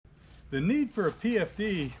The need for a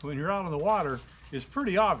PFD when you're out on the water is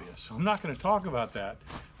pretty obvious. I'm not going to talk about that.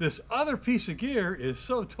 This other piece of gear is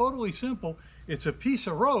so totally simple. It's a piece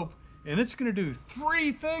of rope, and it's going to do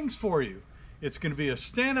 3 things for you. It's going to be a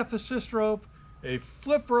stand-up assist rope, a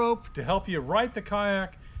flip rope to help you right the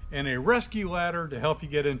kayak, and a rescue ladder to help you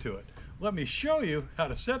get into it. Let me show you how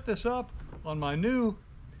to set this up on my new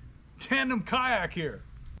tandem kayak here.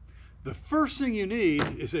 The first thing you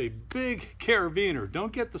need is a big carabiner.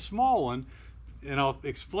 Don't get the small one, and I'll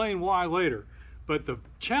explain why later. But the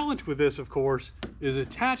challenge with this, of course, is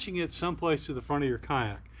attaching it someplace to the front of your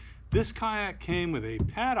kayak. This kayak came with a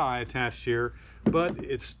pad eye attached here, but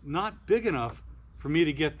it's not big enough for me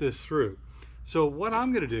to get this through. So what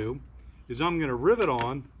I'm going to do is I'm going to rivet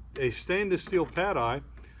on a stainless steel pad eye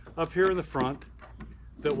up here in the front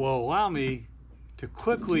that will allow me to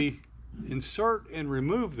quickly insert and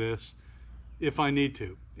remove this if I need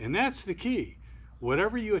to. And that's the key.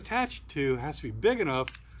 Whatever you attach it to has to be big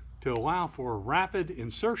enough to allow for rapid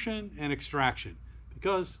insertion and extraction,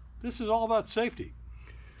 because this is all about safety.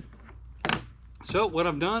 So what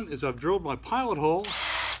I've done is I've drilled my pilot hole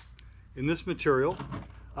in this material.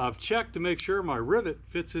 I've checked to make sure my rivet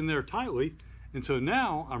fits in there tightly, and so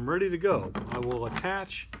now I'm ready to go. I will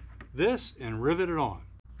attach this and rivet it on.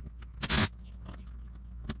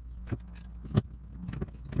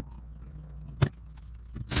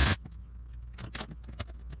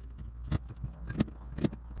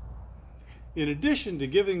 In addition to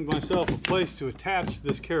giving myself a place to attach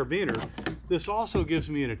this carabiner, this also gives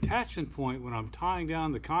me an attachment point when I'm tying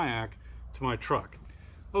down the kayak to my truck.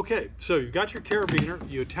 Okay, so you've got your carabiner,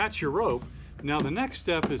 you attach your rope. Now the next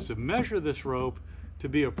step is to measure this rope to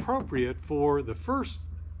be appropriate for the first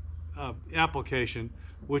application,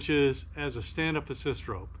 which is as a stand-up assist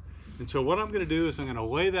rope. And so what I'm going to do is I'm going to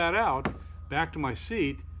lay that out back to my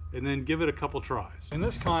seat and then give it a couple tries. In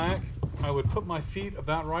this kayak, I would put my feet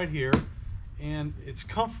about right here, and it's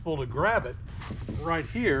comfortable to grab it right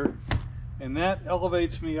here, and that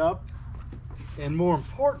elevates me up, and more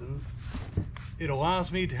important, it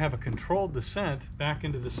allows me to have a controlled descent back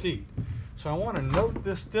into the seat. So I want to note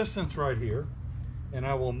this distance right here, and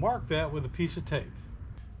I will mark that with a piece of tape.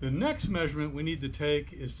 The next measurement we need to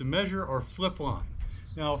take is to measure our flip line.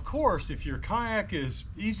 Now, of course, if your kayak is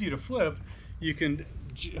easy to flip, you can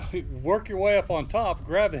work your way up on top,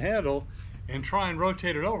 grab the handle, and try and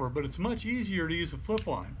rotate it over, but it's much easier to use a flip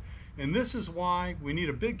line. And this is why we need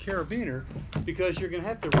a big carabiner, because you're going to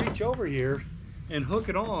have to reach over here and hook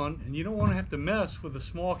it on, and you don't want to have to mess with a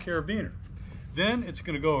small carabiner. Then it's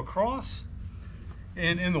going to go across,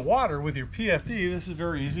 and in the water with your PFD, this is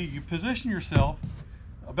very easy. You position yourself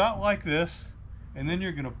about like this, and then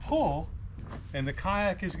you're going to pull, and the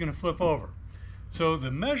kayak is going to flip over. So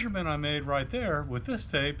the measurement I made right there with this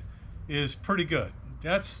tape is pretty good.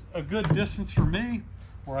 That's a good distance for me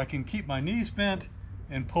where I can keep my knees bent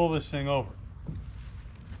and pull this thing over.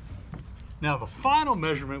 Now the final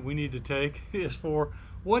measurement we need to take is for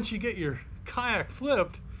once you get your kayak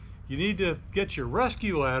flipped, you need to get your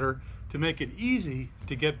rescue ladder to make it easy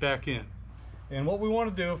to get back in. And what we want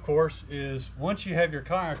to do, of course, is once you have your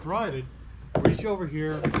kayak righted, reach over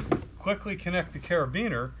here, quickly connect the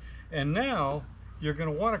carabiner, and now you're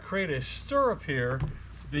going to want to create a stirrup here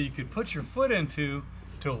that you could put your foot into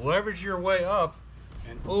to leverage your way up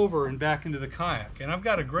and over and back into the kayak. And I've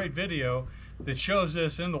got a great video that shows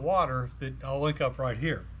this in the water that I'll link up right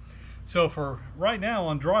here. So for right now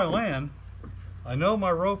on dry land, I know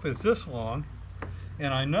my rope is this long,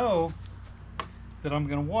 and I know that I'm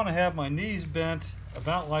going to want to have my knees bent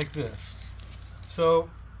about like this. So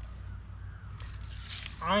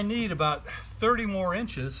I need about 30 more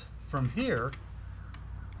inches from here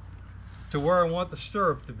to where I want the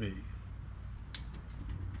stirrup to be.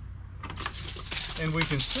 And we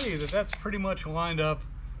can see that that's pretty much lined up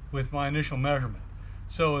with my initial measurement.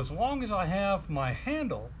 So as long as I have my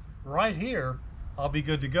handle right here, I'll be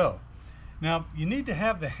good to go. Now you need to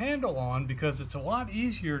have the handle on because it's a lot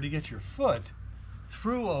easier to get your foot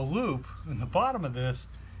through a loop in the bottom of this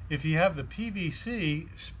if you have the PVC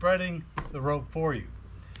spreading the rope for you.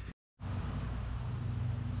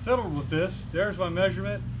 Fiddled with this, there's my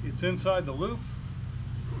measurement. It's inside the loop.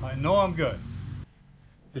 I know I'm good.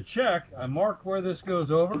 To check, I mark where this goes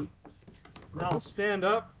over. Now I'll stand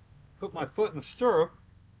up, put my foot in the stirrup,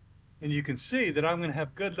 and you can see that I'm going to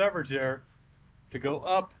have good leverage there to go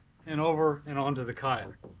up and over and onto the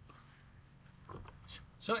kayak.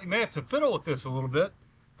 So you may have to fiddle with this a little bit,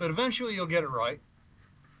 but eventually you'll get it right.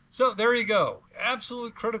 So there you go.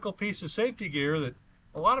 Absolute critical piece of safety gear that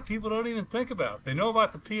a lot of people don't even think about. They know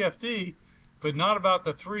about the PFD, but not about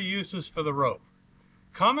the 3 uses for the rope.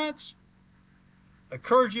 Comments? I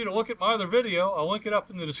encourage you to look at my other video. I'll link it up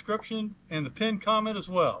in the description and the pinned comment as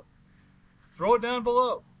well. Throw it down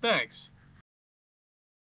below. Thanks.